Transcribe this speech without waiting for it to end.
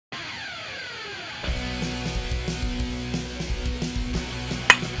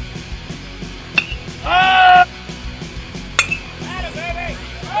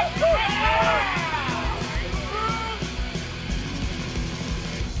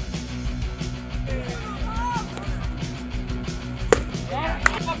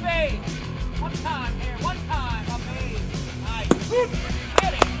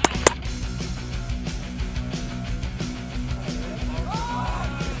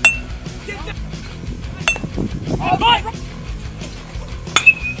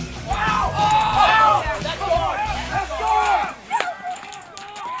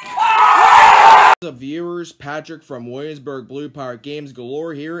Patrick from Williamsburg Blue Pirate Games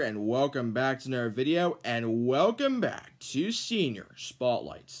Galore here, and welcome back to another video, and welcome back to Senior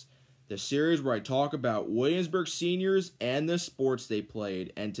Spotlights, the series where I talk about Williamsburg seniors and the sports they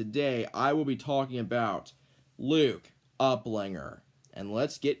played. And today I will be talking about Luke Uplinger, and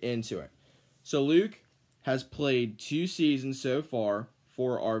let's get into it. So Luke has played 2 seasons so far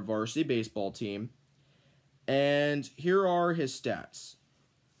for our varsity baseball team, and here are his stats.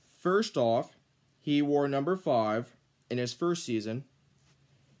 First off, he wore number 5 in his first season.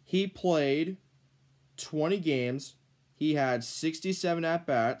 He played 20 games. He had 67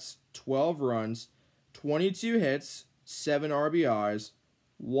 at-bats, 12 runs, 22 hits, 7 RBIs,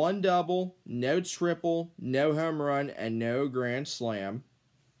 1 double, no triple, no home run, and no grand slam.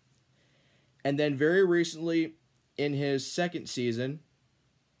 And then very recently, in his second season,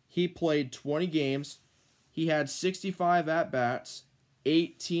 he played 20 games. He had 65 at-bats,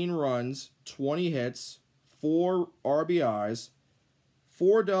 18 runs, 20 hits, 4 RBIs,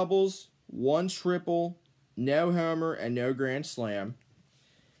 4 doubles, 1 triple, no homer, and no grand slam.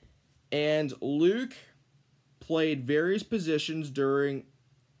 And Luke played various positions during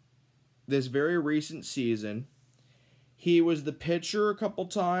this very recent season. He was the pitcher a couple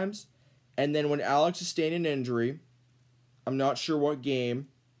times, and then when Alex sustained an injury, I'm not sure what game,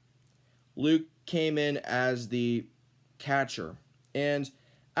 Luke came in as the catcher. And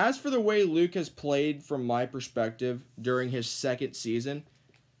as for the way Luke has played from my perspective during his second season,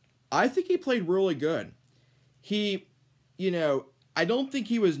 I think he played really good. I don't think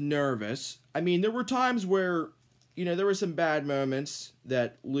he was nervous. I mean, there were times where, there were some bad moments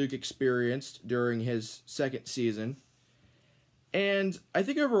that Luke experienced during his second season. And I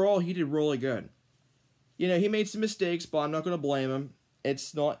think overall he did really good. He made some mistakes, but I'm not going to blame him.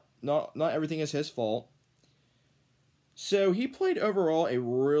 It's not everything is his fault. So he played overall a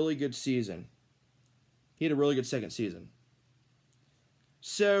really good season. He had a really good second season.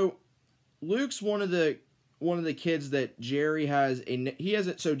 So Luke's one of the kids that Jerry has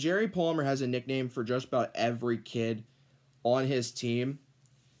so Jerry Palmer has a nickname for just about every kid on his team.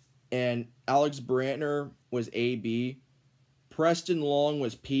 And Alex Brantner was AB. Preston Long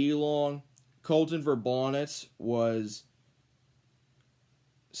was P Long. Colton Verbonitz was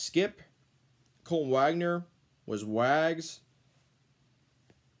Skip. Colton Wagner was Wags.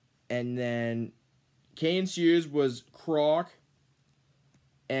 And then Kane Hughes was Croc.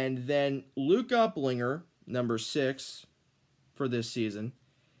 And then Luke Uplinger, number 6 for this season,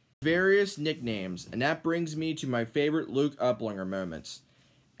 various nicknames. And that brings me to my favorite Luke Uplinger moments.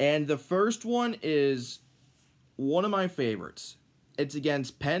 And the first one is one of my favorites. It's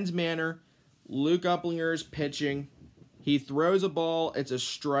against Penn's Manor. Luke Uplinger's pitching. He throws a ball. It's a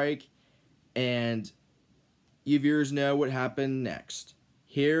strike. And you viewers know what happened next.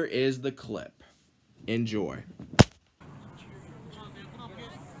 Here is the clip. Enjoy.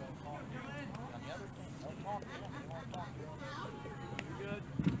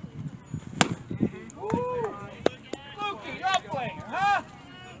 Lukey Uplinger, huh?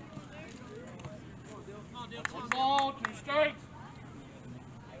 1 ball, 2 strikes.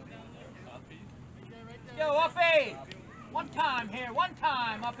 Yo, up 8. 1 time here, 1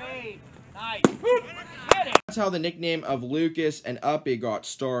 time, up 8. Nice. Get it. That's how the nickname of Lucas and Uppy got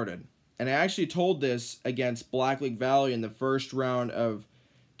started. And I actually told this against Black Lake Valley in the first round of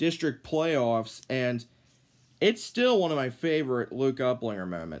district playoffs, and it's still one of my favorite Luke Uplinger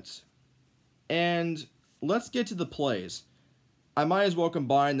moments. And let's get to the plays. I might as well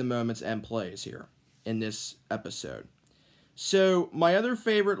combine the moments and plays here in this episode. So my other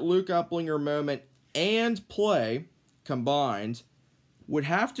favorite Luke Uplinger moment and play combined would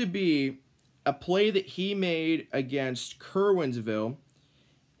have to be a play that he made against Kerwinsville,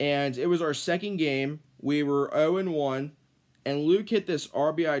 and it was our second game. We were 0-1, and Luke hit this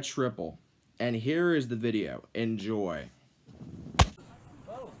RBI triple, and here is the video. Enjoy.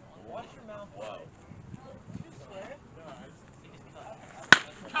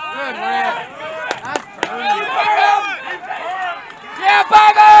 Good, man. Yeah,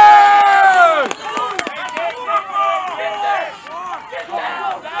 baby!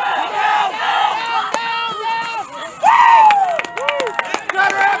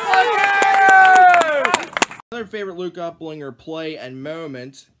 Another favorite Luke Uplinger play and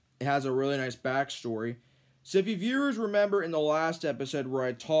moment, it has a really nice backstory. So if you viewers remember in the last episode where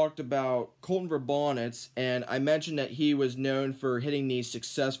I talked about Colton Verbonitz, and I mentioned that he was known for hitting these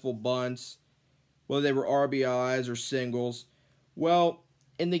successful bunts, whether they were RBIs or singles. Well,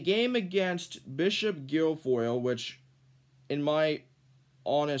 in the game against Bishop Guilfoyle, which in my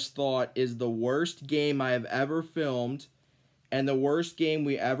honest thought is the worst game I have ever filmed and the worst game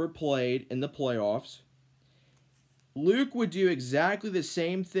we ever played in the playoffs, Luke would do exactly the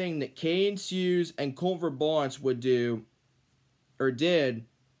same thing that Kane Hughes and Colt Verbalance would do, or did,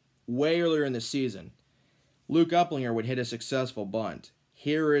 way earlier in the season. Luke Uplinger would hit a successful bunt.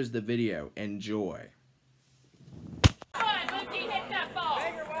 Here is the video. Enjoy.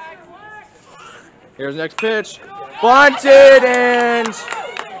 Here's the next pitch. Bunted and safe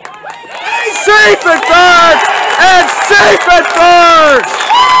at third! And safe at third!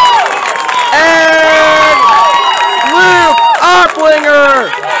 And Luke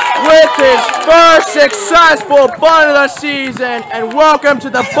Uplinger with his first successful bunt of the season. And welcome to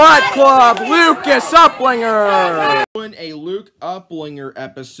the Bunt Club, Lucas Uplinger. Wouldn't a Luke Uplinger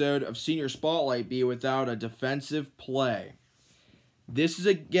episode of Senior Spotlight be without a defensive play? This is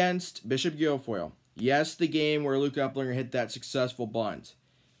against Bishop Guilfoyle. Yes, the game where Luke Uplinger hit that successful bunt.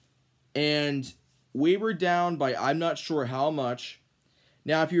 And we were down by I'm not sure how much.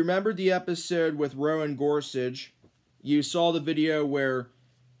 Now, if you remember the episode with Rowan Gorsuch, you saw the video where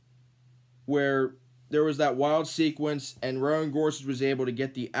there was that wild sequence and Rowan Gorsuch was able to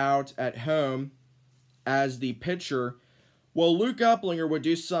get the out at home as the pitcher. Well, Luke Uplinger would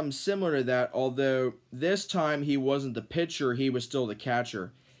do something similar to that, although this time he wasn't the pitcher, he was still the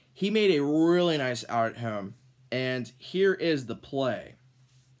catcher. He made a really nice out at home, and here is the play.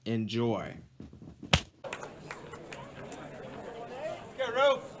 Enjoy.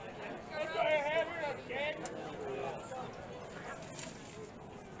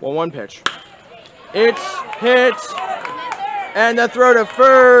 Well, one pitch. It's hit, and the throw to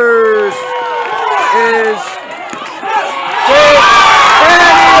first is safe,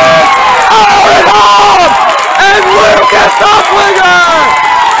 and he is all at home! And Lucas Uplinger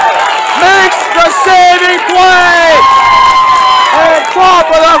makes the saving play! And top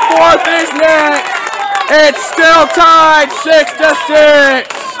of the fourth is next. It's still tied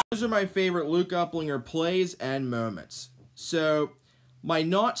 6-6. Those are my favorite Luke Uplinger plays and moments. So, my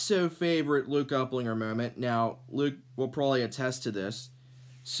not-so-favorite Luke Uplinger moment, now, Luke will probably attest to this.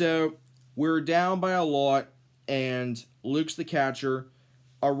 So, we're down by a lot, and Luke's the catcher.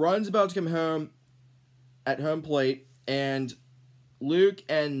 A run's about to come home at home plate, and Luke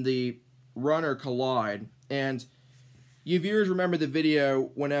and the runner collide. And you viewers remember the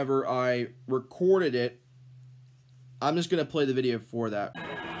video whenever I recorded it. I'm just going to play the video for that.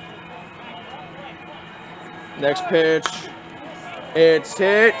 Next pitch. It's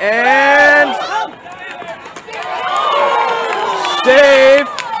hit and save.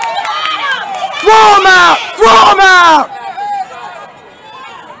 Throw him out! Throw him out!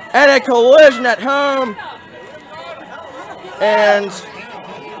 And a collision at home.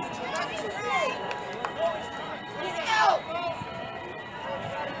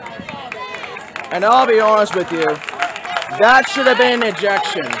 And I'll be honest with you, that should have been an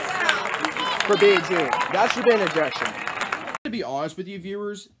ejection for BG. That should have been an ejection. To be honest with you,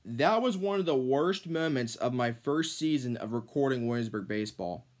 viewers, that was one of the worst moments of my first season of recording Williamsburg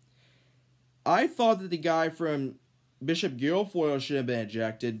baseball. I thought that the guy from Bishop Guilfoyle should have been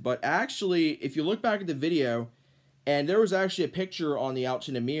ejected, but actually, if you look back at the video, and there was actually a picture on the out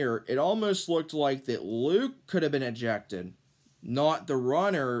to the mirror, it almost looked like that Luke could have been ejected, not the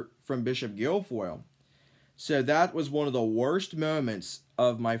runner from Bishop Guilfoyle. So that was one of the worst moments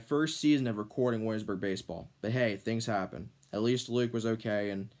of my first season of recording Williamsburg baseball. But hey, things happen. At least Luke was okay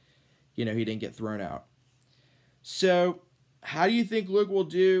and, you know, he didn't get thrown out. So, how do you think Luke will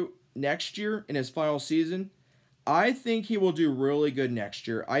do next year in his final season? I think he will do really good next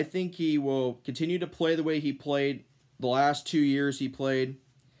year. I think he will continue to play the way he played the last 2 years he played.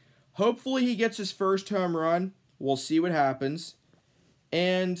 Hopefully he gets his first home run. We'll see what happens.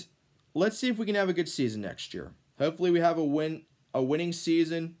 And let's see if we can have a good season next year. Hopefully we have a winning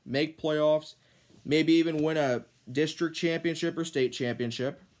season, make playoffs, maybe even win a district championship or state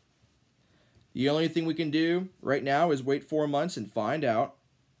championship. The only thing we can do right now is wait 4 months and find out.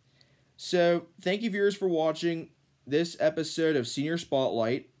 So, thank you viewers for watching this episode of Senior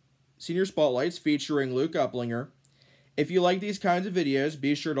Spotlight. Senior Spotlights featuring Luke Uplinger. If you like these kinds of videos,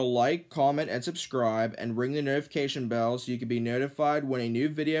 be sure to like, comment, and subscribe, and ring the notification bell so you can be notified when a new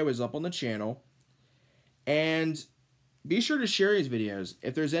video is up on the channel. And be sure to share these videos.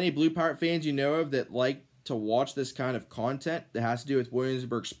 If there's any Blue Pirate fans you know of that like to watch this kind of content that has to do with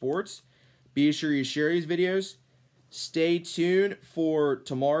Williamsburg sports, be sure you share these videos. Stay tuned for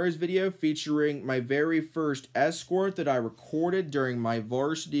tomorrow's video featuring my very first escort that I recorded during my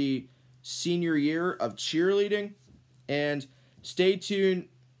varsity senior year of cheerleading. And stay tuned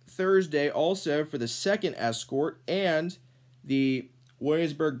Thursday also for the second escort and the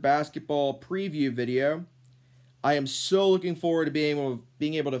Williamsburg basketball preview video. I am so looking forward to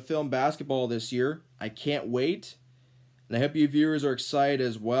being able to film basketball this year. I can't wait. And I hope you viewers are excited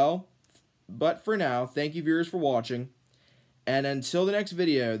as well. But for now, thank you viewers for watching. And until the next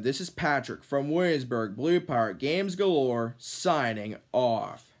video, this is Patrick from Williamsburg Blue Pirate Games Galore signing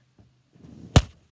off.